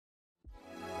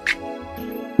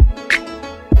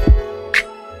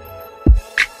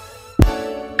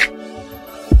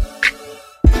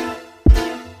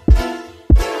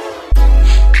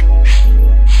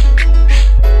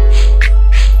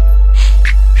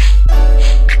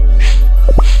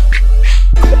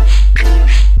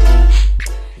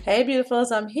Hey,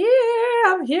 beautifuls, I'm here.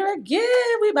 I'm here again.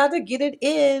 We about to get it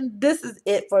in. This is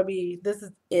it for me. This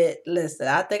is it. Listen,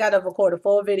 I think I done recorded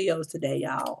 4 videos today,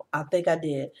 y'all. I think I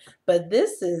did. But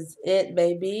this is it,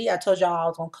 baby. I told y'all I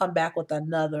was going to come back with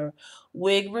another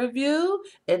wig review.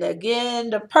 And again,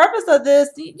 the purpose of this,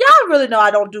 y'all really know I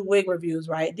don't do wig reviews,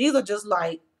 right? These are just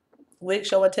like wig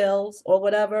show and tells or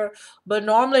whatever. But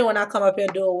normally when I come up here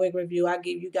and do a wig review, I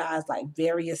give you guys like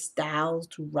various styles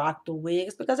to rock the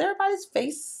wigs because everybody's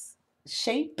face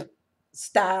shape,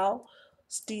 style,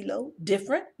 stilo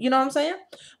different. You know what I'm saying?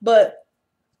 But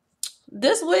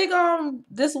this wig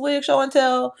show and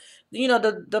tell,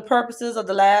 the purposes of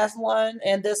the last one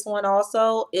and this one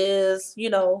also is,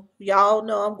 y'all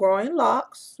know I'm growing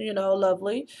locks,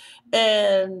 lovely.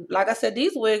 And like I said,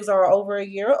 these wigs are over a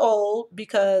year old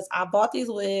because I bought these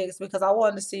wigs because I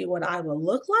wanted to see what I would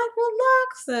look like with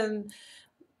locks, and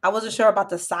I wasn't sure about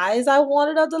the size I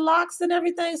wanted of the locks and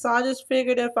everything. So I just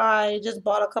figured if I just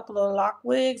bought a couple of lock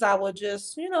wigs, I would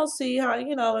just, see how,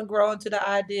 and grow into the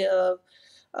idea of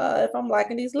if I'm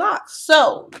liking these locks.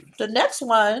 So the next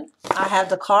one, I have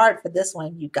the card for this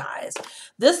one, you guys.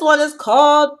 This one is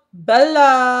called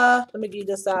Bella. Let me give you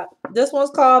this out. This one's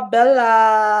called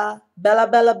Bella. Bella,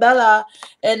 Bella, Bella.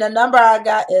 And the number I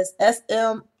got is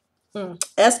SOM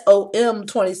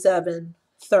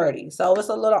 2730. So it's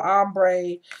a little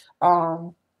ombre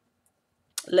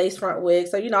lace front wig.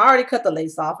 So, I already cut the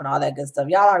lace off and all that good stuff.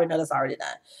 Y'all already know that's already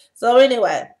done. So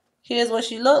anyway, here's what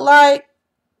she looked like.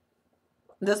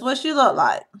 This is what she looked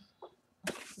like.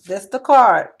 This the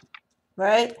card,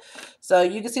 right? So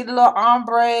you can see the little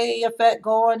ombre effect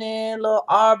going in, little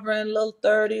auburn, little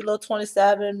 30, little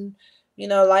 27,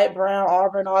 light brown,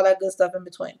 auburn, all that good stuff in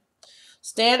between.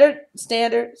 Standard,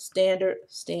 standard, standard,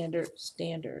 standard,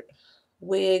 standard.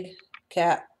 Wig,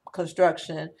 cap,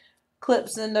 construction,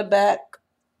 clips in the back,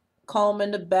 comb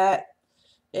in the back.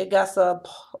 It got a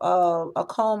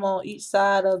comb on each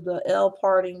side of the L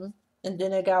parting, and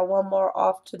then it got one more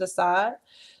off to the side.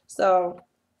 So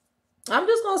I'm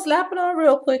just gonna slap it on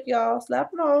real quick, y'all.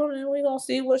 Slap it on, and we're gonna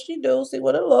see what she do, see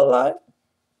what it look like.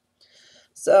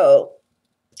 So,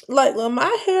 like when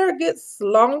my hair gets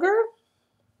longer,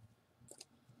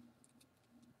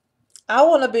 I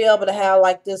want to be able to have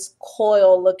like this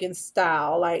coil looking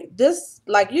style, like this.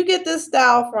 Like you get this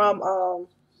style from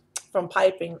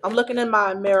piping. I'm looking in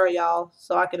my mirror, y'all,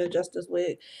 so I can adjust this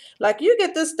wig. Like you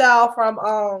get this style from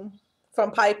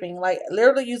piping, like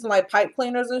literally using like pipe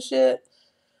cleaners and shit.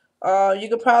 You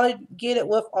could probably get it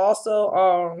with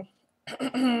also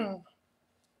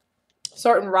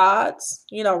certain rods,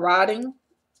 rodding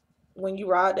when you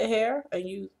rod the hair and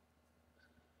you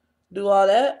do all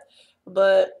that.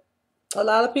 But a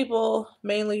lot of people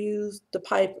mainly use the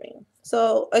piping.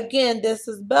 So again, this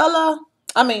is Bella.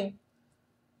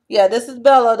 Yeah, this is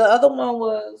Bella. The other one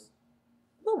was,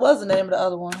 what was the name of the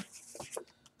other one?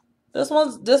 This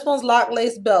one's Lock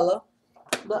Lace Bella.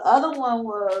 The other one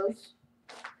was,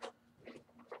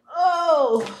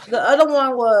 the other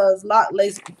one was Lock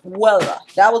Lace Wella.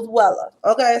 That was Wella.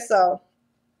 Okay, so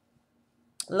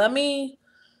let me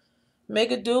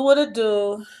make it do what it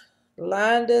do.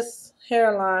 Line this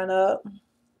hairline up.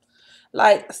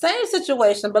 Like, same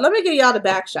situation, but let me give y'all the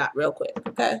back shot real quick,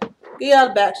 okay? Give y'all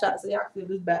the back shot so y'all can see what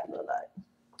this back look like.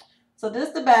 So this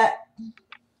the back.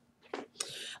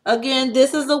 Again,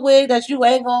 this is a wig that you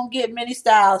ain't gonna get many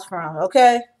styles from,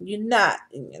 okay? You're not.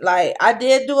 Like, I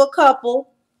did do a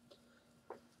couple.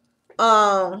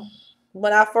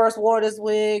 When I first wore this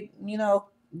wig,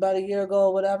 about a year ago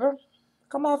or whatever.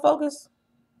 Come on, focus.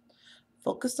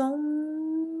 Focus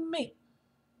on me.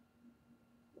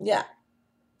 Yeah.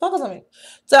 Focus on me.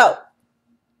 So,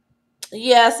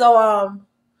 yeah, so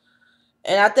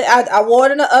and I think I wore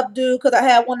it in an updo because I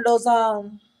had one of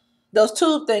those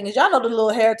tube things. Y'all know the little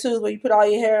hair tubes where you put all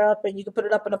your hair up and you can put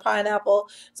it up in a pineapple.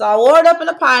 So I wore it up in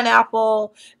a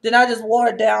pineapple. Then I just wore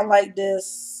it down like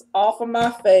this off of my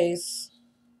face.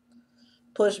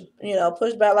 Push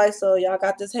back like so. Y'all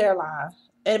got this hairline.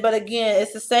 But again,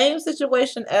 it's the same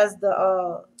situation as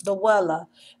the Wella.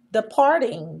 The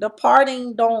parting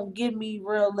don't give me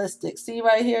realistic. See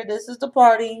right here, this is the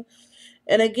parting.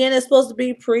 And again, it's supposed to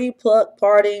be pre-pluck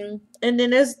parting. And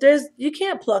then there's you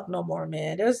can't pluck no more,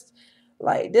 man. There's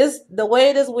like this, the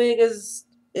way this wig is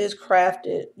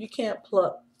crafted, you can't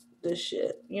pluck this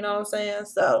shit. You know what I'm saying?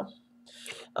 So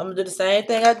I'm gonna do the same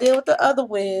thing I did with the other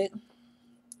wig.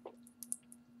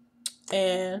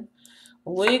 And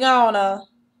we're gonna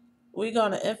put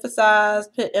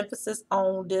emphasis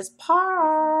on this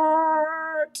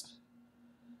part.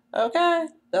 Okay,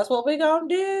 that's what we're gonna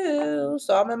do.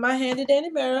 So I'm in my handy dandy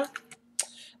mirror.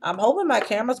 I'm hoping my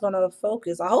camera's gonna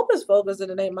focus. I hope it's focused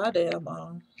and it ain't my damn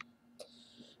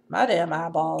My damn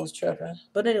eyeball is tripping.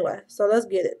 But anyway, so let's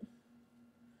get it.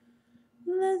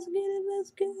 Let's get it.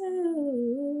 Let's go.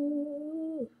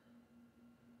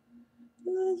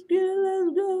 Let's get it.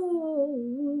 Let's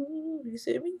go. You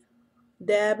see me?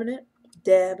 Dabbing it.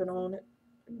 Dabbing on it.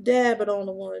 Dab it on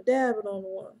the one. Dab it on the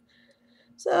one.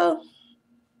 So,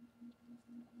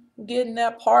 getting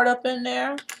that part up in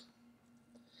there.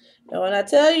 And when I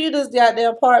tell you this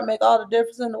goddamn part make all the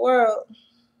difference in the world,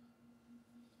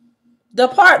 the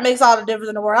part makes all the difference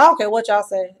in the world. I don't care what y'all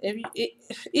say.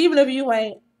 Even if you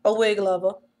ain't a wig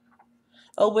lover,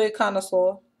 a wig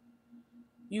connoisseur,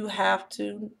 you have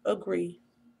to agree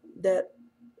that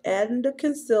adding the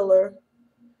concealer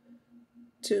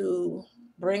to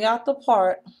bring out the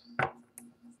part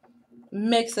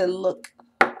makes it look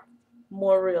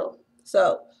more real.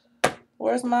 So,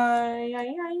 where's my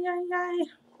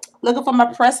looking for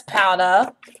my pressed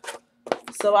powder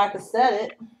so I can set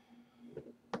it.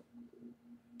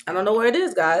 I don't know where it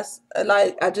is, guys.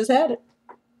 I just had it.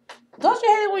 Don't you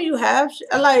hate it when you have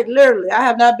like literally? I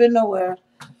have not been nowhere.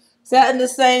 Sat in the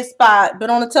same spot, been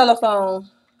on the telephone,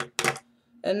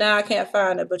 and now I can't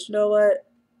find it. But you know what?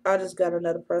 I just got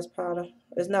another pressed powder.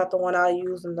 It's not the one I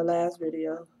used in the last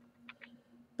video,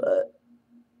 but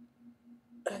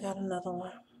I got another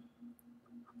one.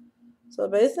 So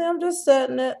basically, I'm just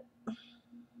setting it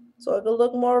so it can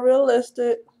look more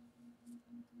realistic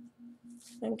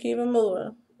and keep it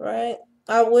moving, right?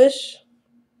 I wish.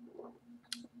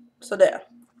 So there.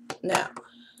 Now,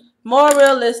 more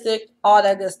realistic, all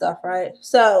that good stuff, right?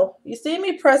 So you see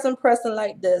me pressing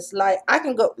like this. Like I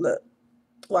can go, look,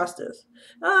 watch this.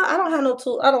 I don't have no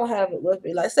tool. I don't have it with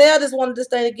me. Like say I just wanted this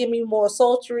thing to give me more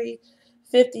sultry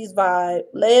 50s vibe.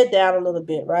 Lay it down a little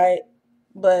bit, right?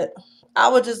 But I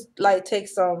would just like take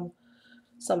some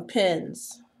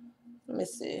pins. Let me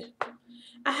see.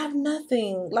 I have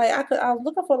nothing. Like I was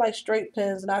looking for like straight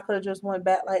pins and I could have just went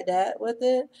back like that with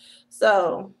it.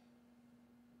 So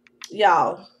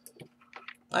y'all,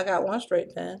 I got one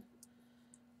straight pin.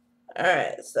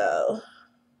 Alright, so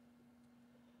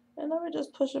and let me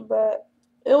just push it back.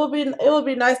 It would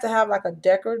be nice to have like a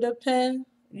decorative pin,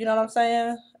 you know what I'm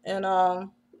saying? And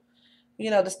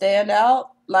you know, to stand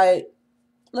out. Like,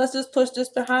 let's just push this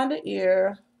behind the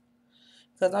ear.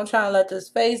 Cause I'm trying to let this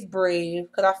face breathe.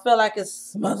 Cause I feel like it's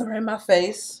smothering my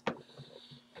face.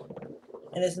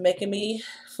 And it's making me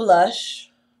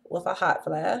flush with a hot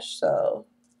flash. So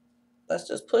let's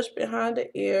just push behind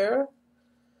the ear.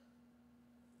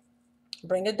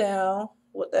 Bring it down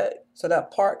with that so that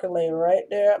part can lay right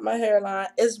there at my hairline.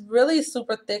 It's really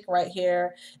super thick right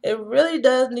here. It really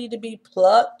does need to be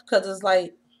plucked because it's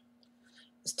like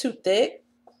it's too thick.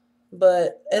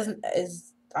 But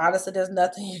it's honestly there's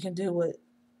nothing you can do with.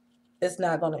 It's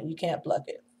not gonna. You can't pluck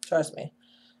it. Trust me.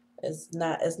 It's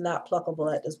not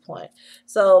pluckable at this point.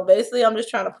 So basically, I'm just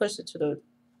trying to push it to the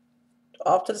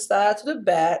off to the side to the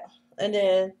back, and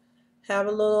then have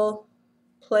a little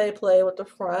play with the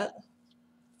front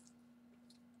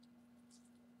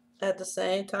at the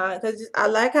same time. Because I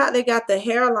like how they got the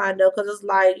hairline though, because it's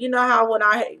like you know how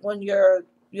when your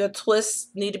twists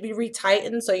need to be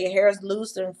retightened so your hair is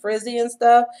loose and frizzy and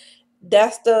stuff.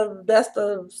 That's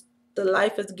the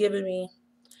life it's giving me.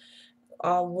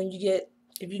 When you get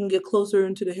if you can get closer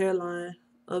into the hairline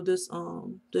of this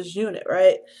unit,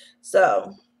 right?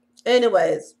 So,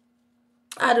 anyways,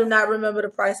 I do not remember the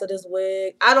price of this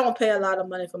wig. I don't pay a lot of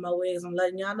money for my wigs. I'm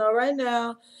letting y'all know right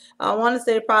now. I want to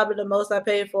say probably the most I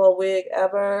paid for a wig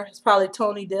ever. It's probably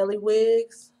Tony Daly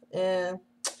wigs. And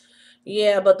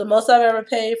yeah, but the most I've ever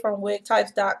paid from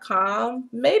wigtypes.com,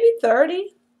 maybe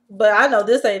 30. But I know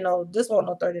this won't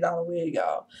no $30 wig,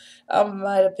 y'all. I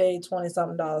might have paid 20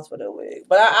 something dollars for the wig.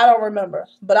 But I don't remember.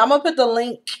 But I'm gonna put the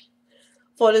link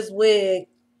for this wig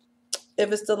if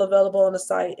it's still available on the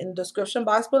site in the description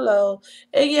box below.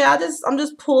 And yeah, I'm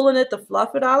just pulling it to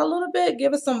fluff it out a little bit,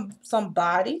 give it some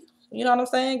body. You know what I'm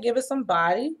saying? Give it some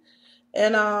body.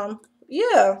 And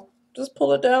yeah, just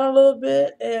pull it down a little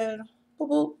bit and boop,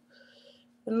 boop,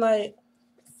 and like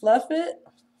fluff it.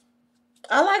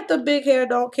 I like the big hair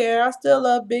don't care. I still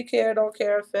love big hair don't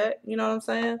care effect. You know what I'm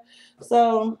saying?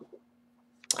 So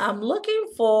I'm looking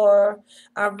for.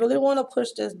 I really want to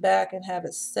push this back and have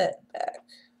it set back,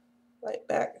 like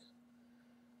back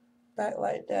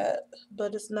like that.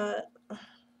 But it's not.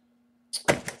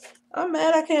 I'm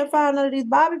mad I can't find none of these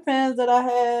bobby pins that I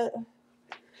had.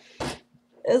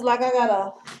 It's like I got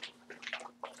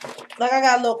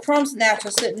a little crumb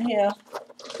snatcher sitting here.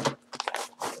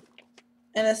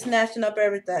 And it's snatching up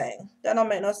everything. That don't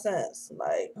make no sense.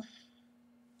 Like,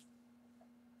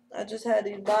 I just had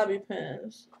these bobby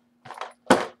pins.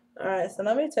 Alright, so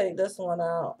let me take this one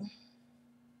out.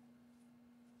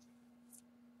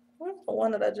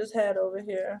 one that I just had over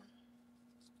here.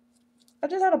 I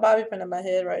just had a bobby pin in my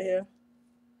head right here.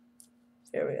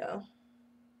 Here we go.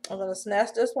 I'm gonna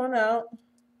snatch this one out.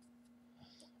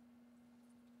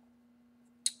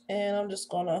 And I'm just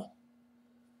gonna,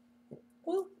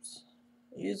 oops,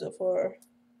 use it for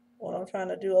what I'm trying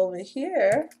to do over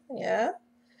here. Yeah.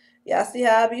 Y'all see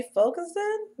how I be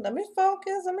focusing? Let me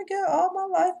focus. Let me get all my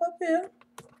life up here.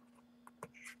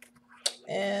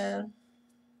 And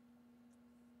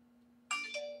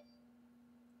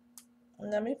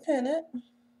let me pin it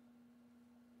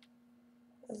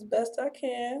as best I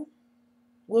can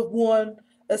with one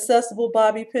accessible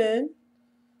bobby pin.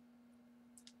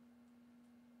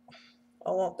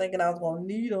 I wasn't thinking I was gonna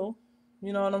need them.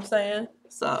 You know what I'm saying?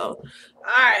 So, all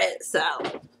right. So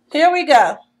here we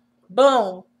go.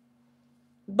 Boom,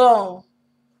 boom,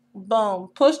 boom.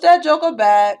 Push that joker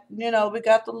back. You know, we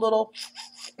got the little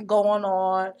going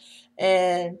on,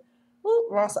 and whoop,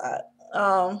 wrong side.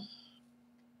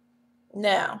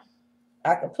 Now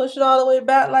I can push it all the way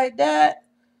back like that,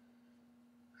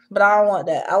 but I don't want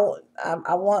that.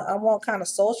 I want kind of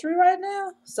sultry right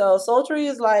now. So sultry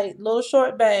is like little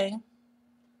short bang,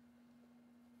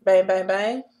 bang, bang,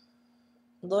 bang,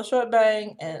 little short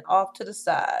bang, and off to the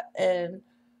side, and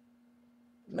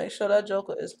make sure that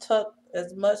joker is tucked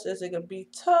as much as it can be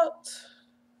tucked,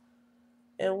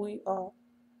 and we are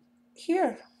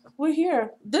here. We're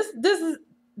here. This is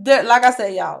there. Like I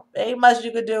said, y'all, ain't much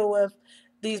you could do with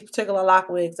these particular lock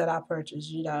wigs that I purchased.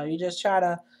 You know, you just try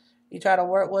to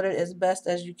work with it as best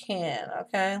as you can.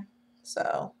 Okay,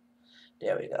 so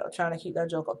there we go. Trying to keep that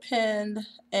joker pinned,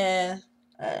 and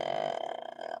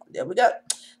there we go.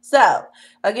 So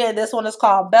again, this one is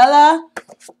called Bella.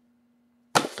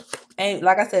 And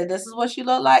like I said, this is what she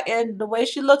looked like, and the way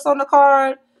she looks on the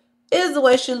card is the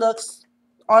way she looks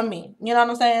on me. You know what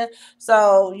I'm saying?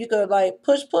 So you could like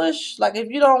push. Like if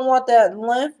you don't want that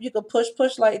length, you could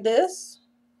push like this.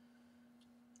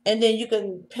 And then you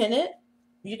can pin it.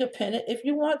 You could pin it if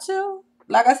you want to.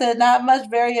 Like I said, not much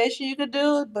variation you could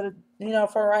do, but you know,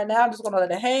 for right now, I'm just gonna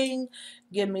let it hang.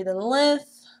 Give me the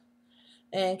length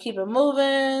and keep it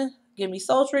moving. Give me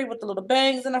sultry with the little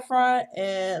bangs in the front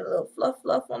and a little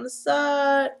fluff on the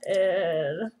side,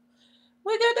 and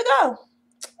we're good to go.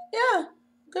 Yeah,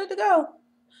 good to go.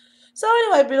 So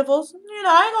anyway, beautifuls, you know,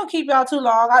 I ain't gonna keep y'all too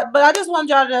long, but I just want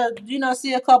y'all to, you know,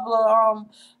 see a couple of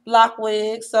lock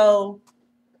wigs. So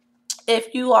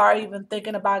if you are even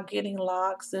thinking about getting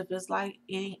locks, if it's like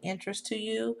any interest to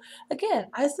you, again,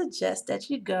 I suggest that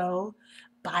you go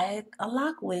buy a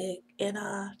lock wig and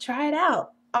try it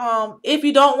out. If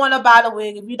you don't want to buy the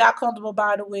wig, if you're not comfortable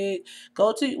buying the wig,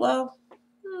 go to, well,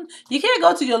 you can't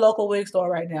go to your local wig store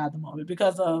right now at the moment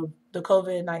because of the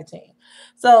COVID-19.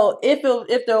 So if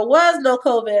there was no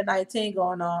COVID-19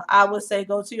 going on, I would say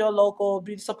go to your local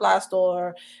beauty supply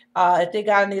store. If they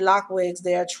got any lock wigs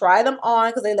there, try them on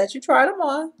because they let you try them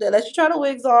on. They let you try the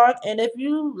wigs on, and if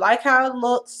you like how it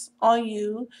looks on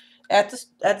you at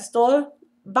the store,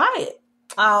 buy it.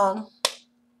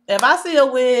 If I see a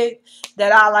wig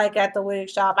that I like at the wig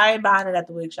shop, I ain't buying it at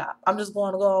the wig shop. I'm just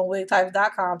going to go on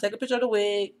wigtypes.com, take a picture of the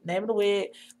wig, name of the wig,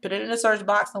 put it in the search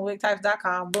box on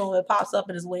wigtypes.com. Boom, it pops up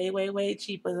and it's way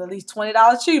cheaper. It's at least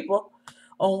 $20 cheaper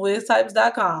on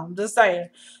wigtypes.com. Just saying.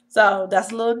 So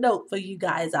that's a little note for you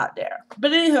guys out there.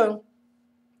 But anywho,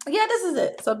 yeah, this is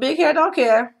it. So big hair, don't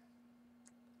care.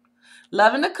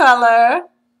 Loving the color.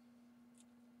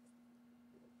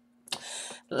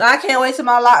 I can't wait till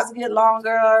my locks get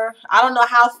longer. I don't know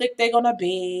how thick they're going to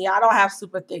be. I don't have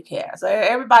super thick hair. So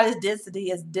everybody's density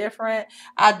is different.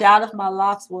 I doubt if my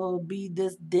locks will be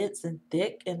this dense and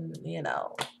thick and, you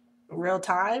know, real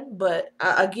time. But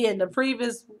again, the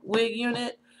previous wig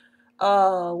unit,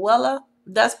 Wella,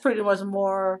 that's pretty much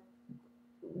more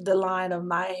the line of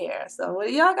my hair. So what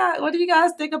do y'all got? What do you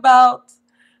guys think about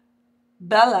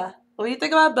Bella? What do you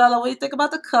think about Bella? What do you think about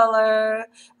the color?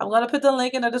 I'm going to put the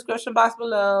link in the description box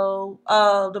below.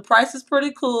 The price is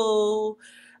pretty cool.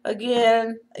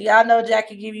 Again, y'all know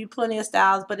Jackie give you plenty of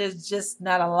styles, but it's just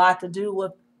not a lot to do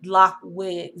with lock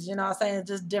wigs. You know what I'm saying?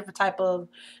 It's just different type of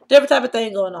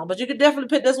thing going on. But you can definitely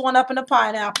pick this one up in a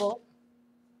pineapple.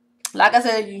 Like I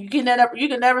said, you can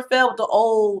never fail with the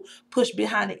old push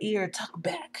behind the ear, tuck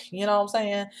back. You know what I'm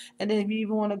saying? And then if you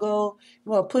even want to go,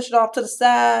 you want to push it off to the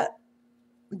side.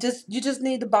 You just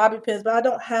need the bobby pins, but I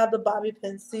don't have the bobby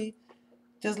pins. See,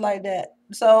 just like that.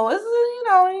 So it's, you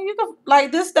know, you can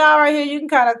like this style right here. You can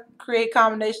kind of create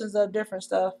combinations of different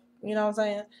stuff. You know what I'm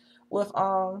saying?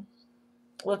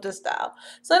 With this style.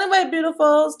 So anyway,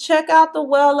 beautifuls, check out the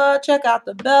Wella, check out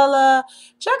the Bella,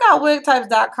 check out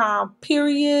wigtypes.com.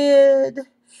 Period.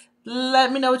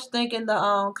 Let me know what you think in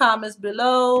the comments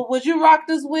below. Would you rock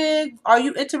this wig? Are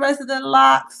you interested in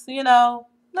locks? You know,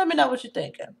 let me know what you're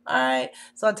thinking. All right.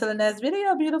 So until the next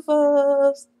video,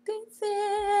 beautifuls.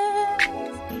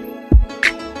 Thanks.